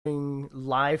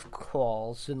live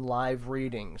calls and live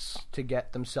readings to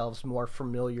get themselves more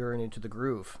familiar and into the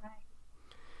groove.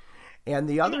 And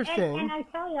the other thing... And I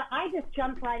tell you, I just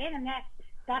jumped right in, and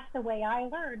that's the way I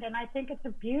learned, and I think it's a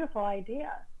beautiful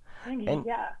idea. And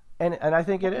I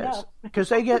think it is, because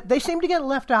they seem to get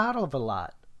left out of a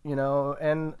lot,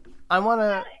 and I want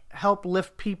to help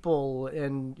lift people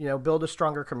and, build a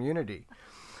stronger community,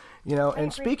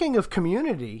 and speaking of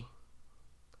community,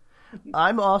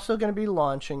 I'm also going to be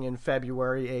launching in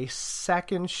February a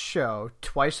second show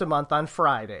twice a month on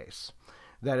Fridays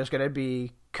that is going to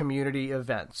be community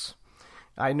events.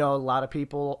 I know a lot of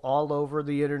people all over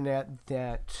the internet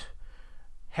that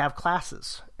have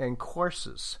classes and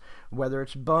courses, whether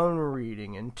it's bone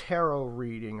reading and tarot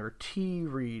reading or tea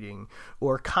reading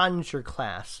or conjure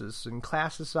classes and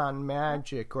classes on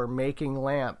magic or making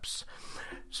lamps.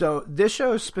 So this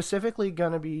show is specifically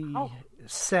going to be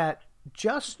set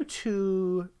just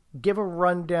to give a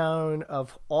rundown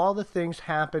of all the things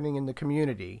happening in the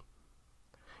community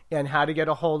and how to get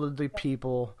a hold of the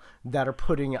people that are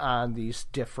putting on these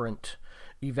different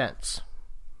events.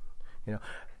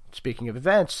 Speaking of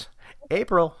events,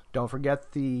 April, don't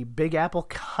forget the Big Apple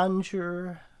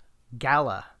Conjure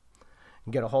Gala.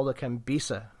 Get a hold of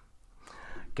Cambisa.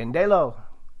 Candelo,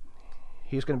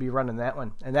 he's going to be running that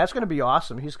one. And that's going to be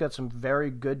awesome. He's got some very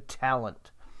good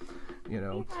talent. He's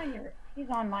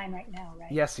on mine right now,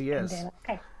 right? Yes, he is.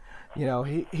 Okay.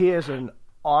 He is an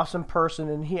awesome person,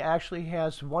 and he actually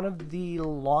has one of the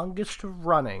longest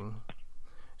running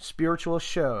spiritual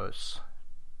shows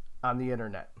on the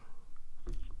internet.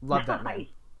 Love that man.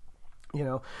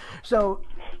 So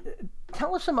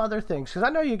tell us some other things, because I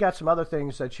know you got some other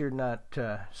things that you're not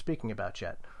speaking about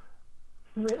yet.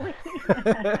 Really?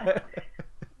 What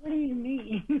do you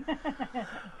mean?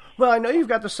 Well, I know you've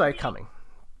got the site coming,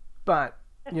 but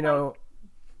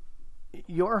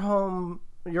your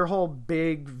whole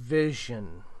big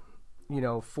vision,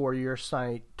 for your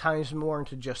site ties more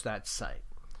into just that site.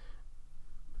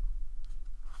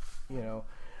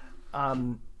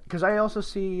 Because I also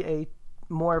see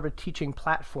more of a teaching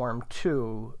platform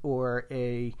too, or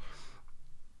a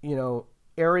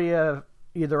area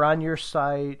either on your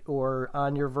site or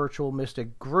on your virtual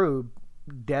mystic group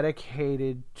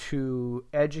dedicated to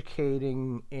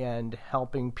educating and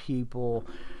helping people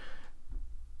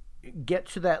get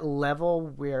to that level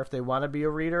where if they want to be a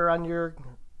reader on your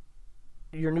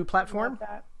new platform,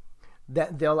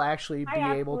 that they'll actually be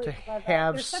able to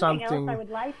have There's something else I would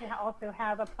like to also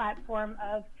have a platform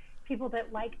of people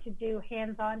that like to do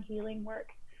hands-on healing work,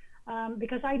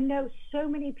 because I know so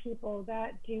many people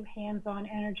that do hands-on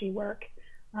energy work,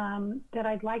 that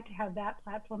I'd like to have that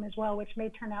platform as well, which may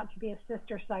turn out to be a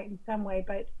sister site in some way,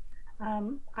 but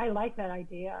I like that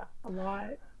idea a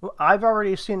lot. Well, I've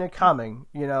already seen it coming,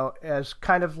 as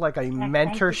kind of like a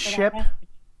mentorship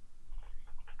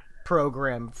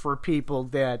program for people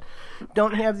that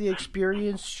don't have the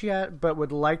experience yet, but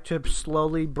would like to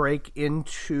slowly break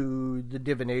into the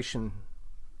divination,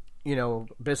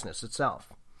 business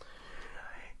itself.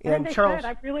 And Charles,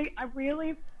 I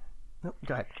really. No,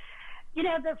 go ahead.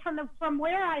 From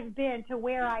where I've been to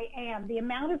where I am, the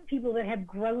amount of people that have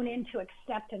grown into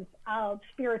acceptance of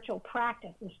spiritual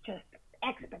practice is just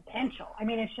exponential. I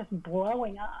mean, it's just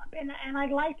blowing up, and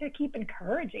I'd like to keep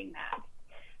encouraging that,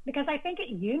 because I think it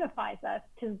unifies us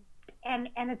and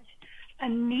it's a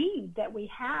need that we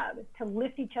have, is to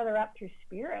lift each other up through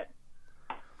spirit.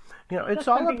 It's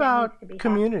all about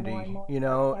community,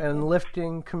 and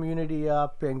lifting community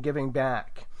up and giving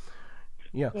back.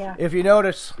 Yeah. If you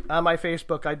notice on my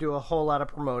Facebook, I do a whole lot of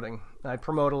promoting. I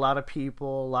promote a lot of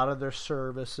people, a lot of their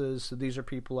services. These are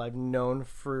people I've known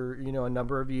for, a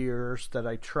number of years that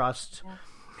I trust. Yeah.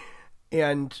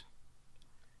 And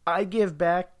I give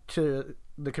back to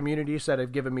the communities that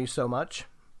have given me so much,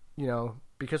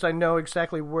 because I know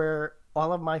exactly where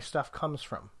all of my stuff comes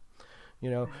from.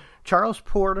 Charles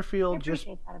Porterfield just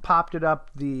popped the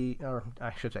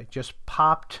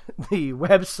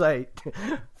website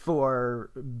for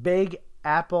Big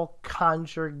Apple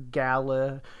Conjure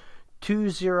Gala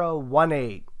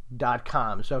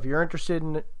 2018.com. So if you're interested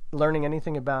in learning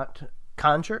anything about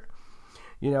conjure,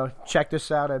 check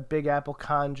this out at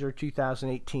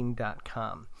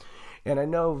bigappleconjure2018.com. And I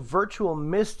know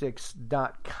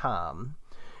virtualmystics.com.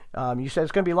 You said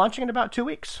it's going to be launching in about 2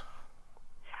 weeks.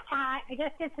 I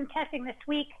just did some testing this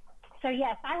week. So,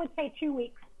 yes, I would say 2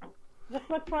 weeks. Just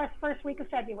look for us first week of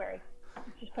February. Let's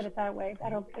just put it that way.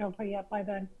 It'll put you up by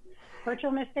then.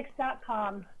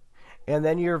 virtualmystics.com. And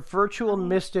then your Virtual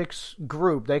Mystics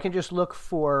group, they can just look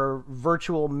for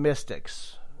Virtual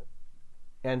Mystics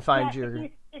and find your...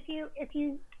 If you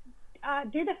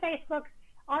do the Facebook,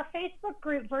 our Facebook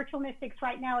group, Virtual Mystics,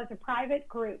 right now is a private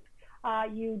group.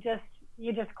 You just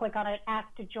click on it, ask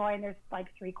to join. There's like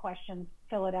 3 questions,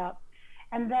 fill it out.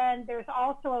 And then there's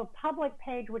also a public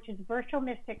page, which is Virtual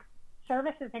Mystics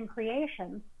Services and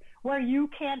Creations, where you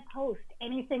can post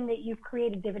anything that you've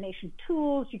created, divination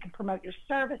tools, you can promote your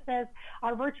services.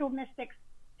 Our Virtual Mystics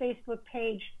Facebook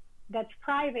page that's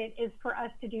private is for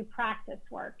us to do practice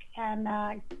work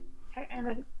and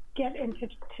get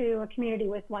into a community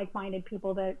with like-minded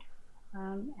people that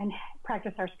and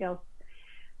practice our skills.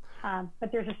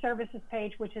 But there's a services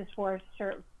page, which is for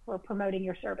promoting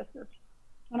your services.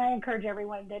 And I encourage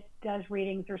everyone that does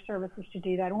readings or services to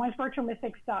do that. And once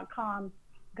virtualmystics.com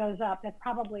goes up, that's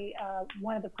probably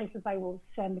one of the places I will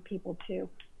send people to.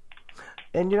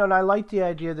 And, and I like the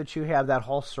idea that you have that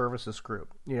whole services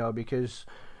group, because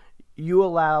you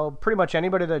allow pretty much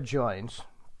anybody that joins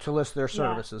to list their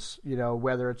services,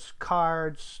 whether it's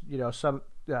cards, some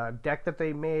deck that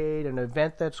they made, an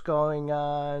event that's going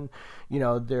on,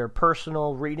 their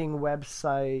personal reading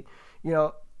website.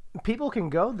 People can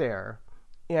go there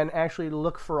and actually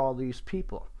look for all these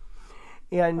people.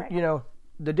 And, right.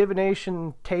 The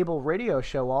Divination Table radio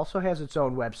show also has its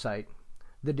own website,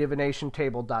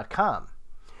 thedivinationtable.com.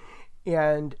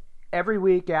 And every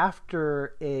week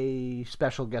after a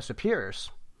special guest appears,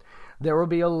 there will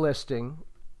be a listing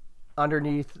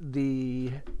underneath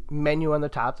the menu on the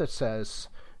top that says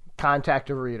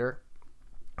contact a reader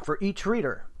for each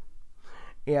reader.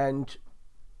 And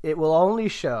it will only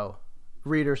show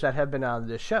readers that have been on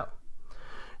this show.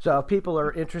 So if people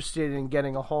are interested in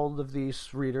getting a hold of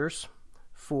these readers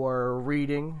for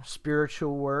reading,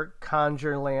 spiritual work,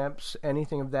 conjure lamps,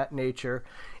 anything of that nature,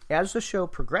 as the show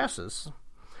progresses,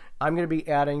 I'm going to be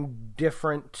adding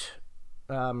different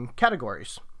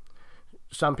categories.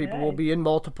 Some people will be in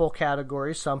multiple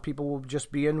categories. Some people will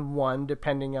just be in one,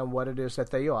 depending on what it is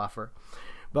that they offer.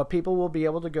 But people will be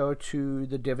able to go to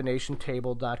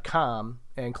thedivinationtable.com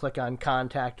and click on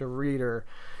Contact a Reader,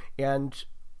 and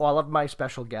all of my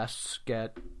special guests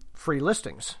get free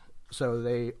listings. So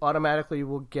they automatically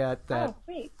will get that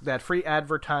free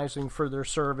advertising for their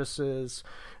services,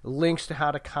 links to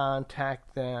how to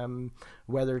contact them,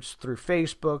 whether it's through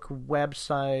Facebook,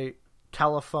 website,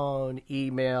 telephone,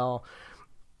 email.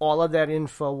 All of that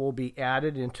info will be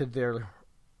added into their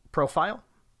profile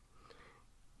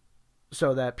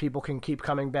so that people can keep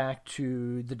coming back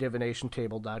to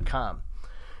thedivinationtable.com.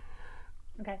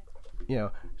 Okay.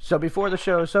 So before the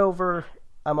show is over,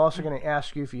 I'm also going to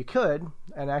ask you if you could,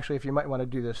 and actually if you might want to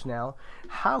do this now,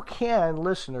 how can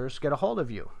listeners get a hold of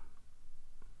you?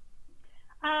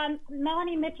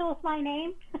 Melanie Mitchell is my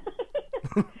name.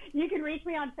 You can reach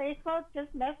me on Facebook.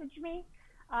 Just message me.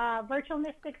 Virtual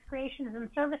Mystics Creations and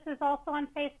Services also on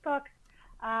Facebook.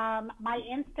 My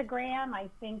Instagram, I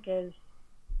think, is,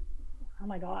 oh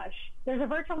my gosh. There's a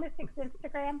Virtual Mystics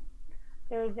Instagram.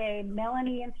 There's a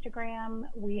Melanie Instagram.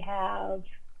 We have,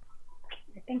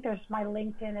 I think there's my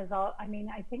LinkedIn is all, I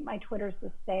think my Twitter's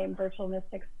the same, Virtual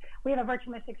Mystics. We have a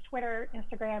Virtual Mystics Twitter,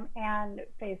 Instagram, and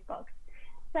Facebook.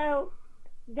 So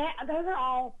those are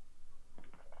all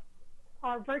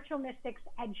our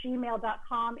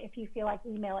virtualmystics@gmail.com if you feel like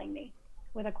emailing me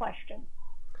with a question.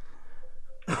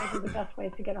 Those are the best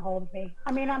ways to get a hold of me.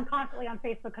 I'm constantly on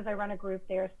Facebook because I run a group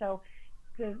there, so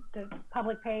the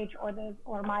public page or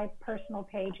my personal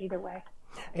page, either way.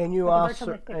 And you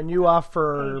offer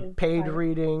paid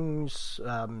readings.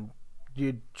 Do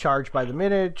you charge by the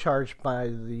minute, charge by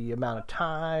the amount of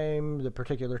time, the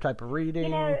particular type of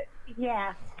reading?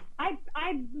 Yeah. I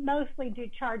mostly do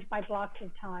charge by blocks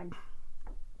of time.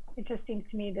 It just seems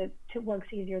to me that it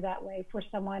works easier that way for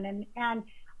someone. And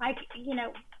I've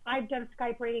done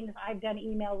Skype readings, I've done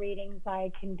email readings,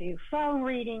 I can do phone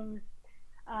readings,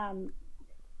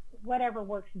 whatever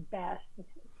works best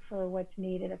for what's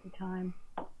needed at the time.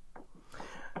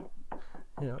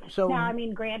 So now,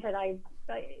 granted,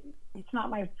 it's not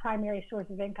my primary source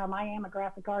of income. I am a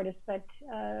graphic artist, but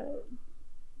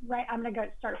I'm going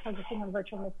to start focusing on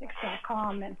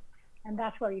virtualmystics.com, and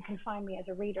that's where you can find me as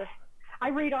a reader. I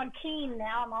read on Keen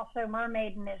now. I'm also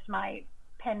Mermaiden is my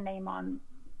pen name on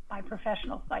my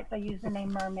professional sites. I use the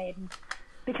name Mermaiden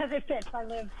because it fits.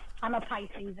 I'm a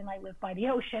Pisces and I live by the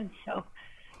ocean, so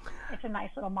it's a nice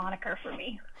little moniker for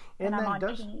me. And I'm on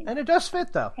Keen. And it does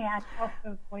fit, though. And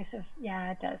also voices.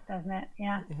 Yeah, it does, doesn't it?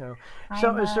 Yeah.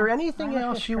 So is there anything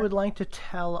else you would like to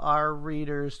tell our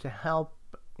readers to help,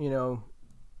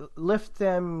 lift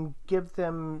them, give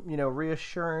them,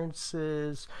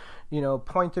 reassurances,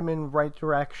 point them in right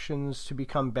directions to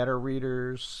become better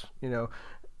readers?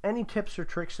 Any tips or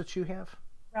tricks that you have?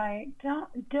 Right.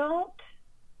 Don't.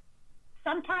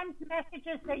 Sometimes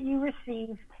messages that you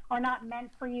receive are not meant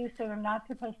for you, so they're not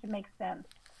supposed to make sense.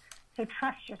 So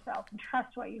trust yourself and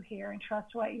trust what you hear and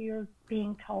trust what you're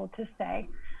being told to say.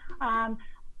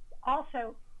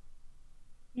 Also,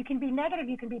 you can be negative,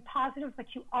 you can be positive, but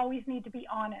you always need to be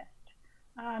honest.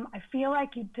 I feel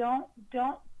like you don't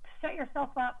set yourself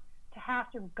up to have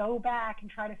to go back and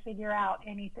try to figure out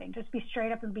anything. Just be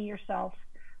straight up and be yourself,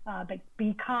 but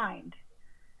be kind,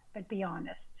 but be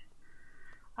honest.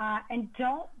 And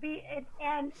don't be,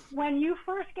 and when you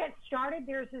first get started,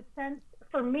 there's a sense,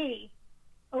 for me,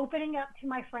 opening up to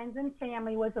my friends and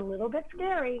family was a little bit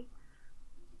scary,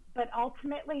 but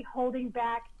ultimately holding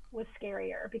back was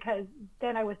scarier because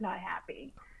then I was not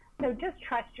happy. So just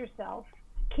trust yourself,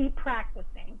 keep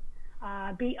practicing,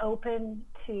 be open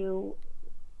to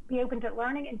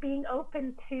learning and being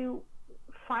open to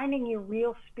finding your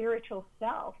real spiritual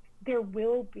self. There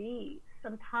will be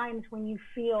some times when you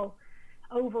feel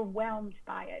overwhelmed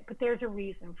by it, but there's a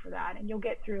reason for that, and you'll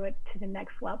get through it to the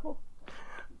next level.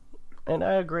 And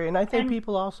I agree, and I think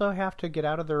people also have to get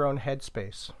out of their own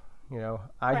headspace. You know,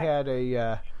 I had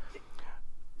a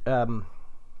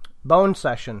bone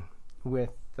session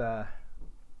with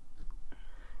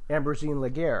Ambrosine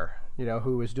Laguerre, you know,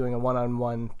 who was doing a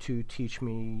one-on-one to teach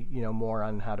me, you know, more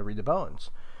on how to read the bones.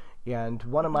 And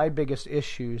one of my biggest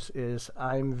issues is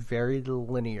I'm very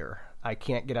linear. I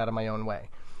can't get out of my own way.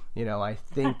 You know, I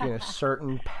think in a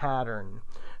certain pattern.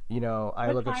 You know,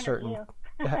 I look at certain...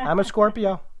 I'm a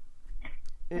Scorpio.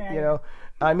 Right. You know,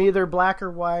 I'm either black or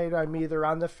white. I'm either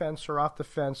on the fence or off the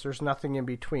fence. There's nothing in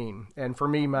between. And for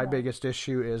me, my biggest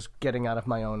issue is getting out of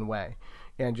my own way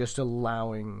and just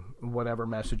allowing whatever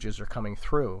messages are coming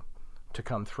through to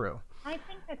come through. I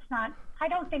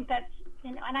don't think that's,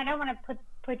 you know, and I don't want to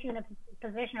put you in a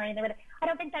position or anything, but I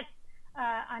don't think that's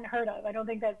unheard of. I don't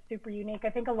think that's super unique. I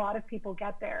think a lot of people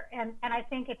get there. And I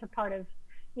think it's a part of,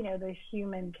 you know, the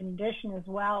human condition as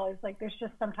well. Is like, there's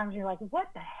just sometimes you're like, what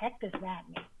the heck does that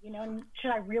mean? You know, and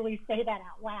should I really say that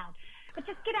out loud? But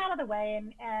just get out of the way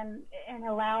and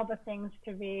allow the things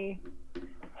to be,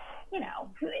 you know,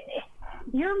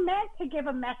 you're meant to give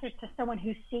a message to someone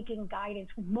who's seeking guidance.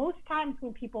 Most times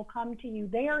when people come to you,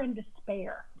 they are in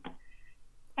despair.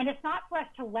 And it's not for us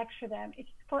to lecture them. It's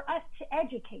for us to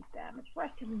educate them. It's for us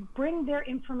to bring their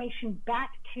information back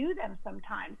to them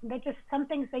sometimes. And they're just some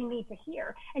things they need to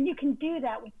hear. And you can do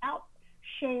that without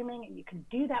shaming, and you can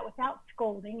do that without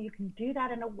scolding. You can do that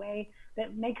in a way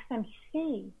that makes them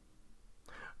see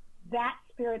that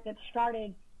spirit that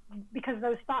started, because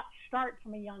those thoughts start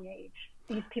from a young age.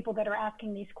 These people that are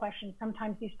asking these questions,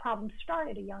 sometimes these problems start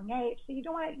at a young age. So you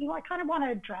don't want to, I kind of want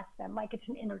to address them like it's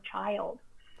an inner child.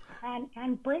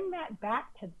 And bring that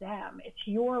back to them. It's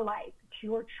your life. It's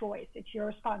your choice. It's your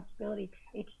responsibility.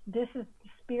 This is the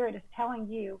spirit is telling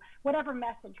you, whatever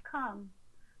message comes,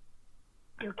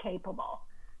 you're capable,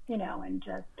 you know, and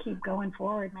just keep going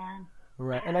forward, man.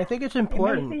 Right. And I think it's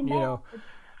important, you know,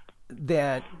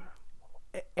 that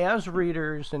as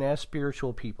readers and as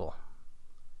spiritual people,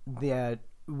 that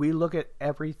we look at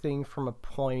everything from a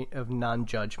point of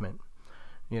non-judgment.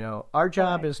 You know, our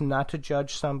job is not to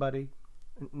judge somebody,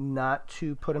 not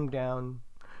to put them down.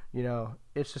 You know,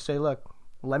 it's to say, look,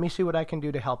 let me see what I can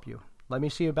do to help you. Let me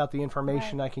see about the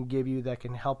information I can give you that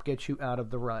can help get you out of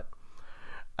the rut.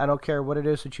 I don't care what it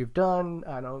is that you've done.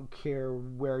 I don't care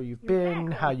where you've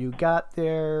been, how you got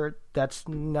there. That's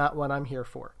not what I'm here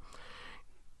for.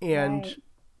 And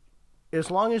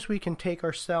as long as we can take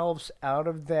ourselves out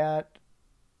of that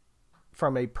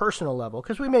from a personal level,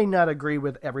 because we may not agree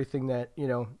with everything that, you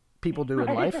know, people do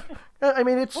in life. I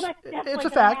mean, it's a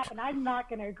fact. Happen. I'm not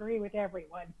going to agree with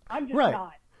everyone. I'm just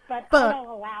not. But I don't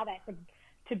allow that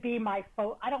to be my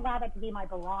I don't allow that to be my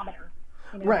barometer.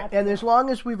 You know, right. And as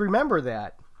long as we remember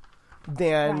that,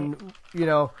 then you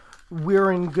know,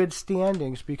 we're in good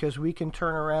standings, because we can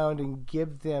turn around and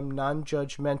give them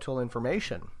non-judgmental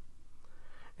information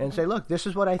and say, look, this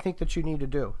is what I think that you need to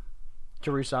do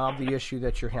to resolve the issue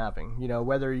that you're having. You know,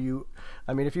 whether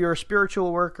if you're a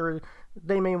spiritual worker,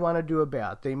 they may want to do a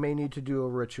bath. They may need to do a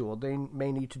ritual. They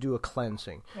may need to do a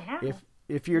cleansing. Yeah.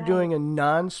 If you're doing a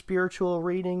non-spiritual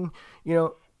reading, you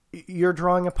know, you're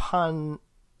drawing upon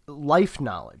life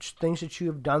knowledge, things that you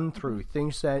have done through,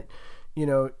 things that, you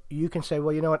know, you can say,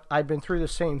 well, you know what, I've been through the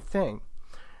same thing.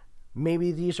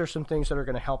 Maybe these are some things that are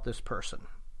going to help this person.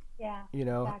 Yeah. You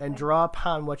know, and draw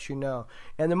upon what you know.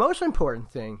 And the most important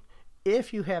thing,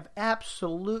 if you have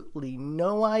absolutely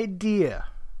no idea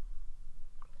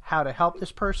how to help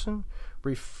this person,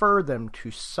 refer them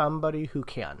to somebody who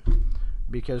can.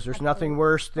 Because there's nothing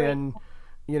worse than,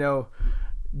 you know,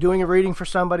 doing a reading for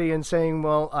somebody and saying,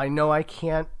 well, I know I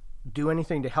can't do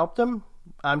anything to help them.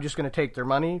 I'm just going to take their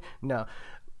money. No.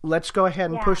 let's go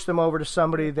ahead and push them over to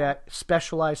somebody that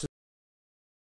specializes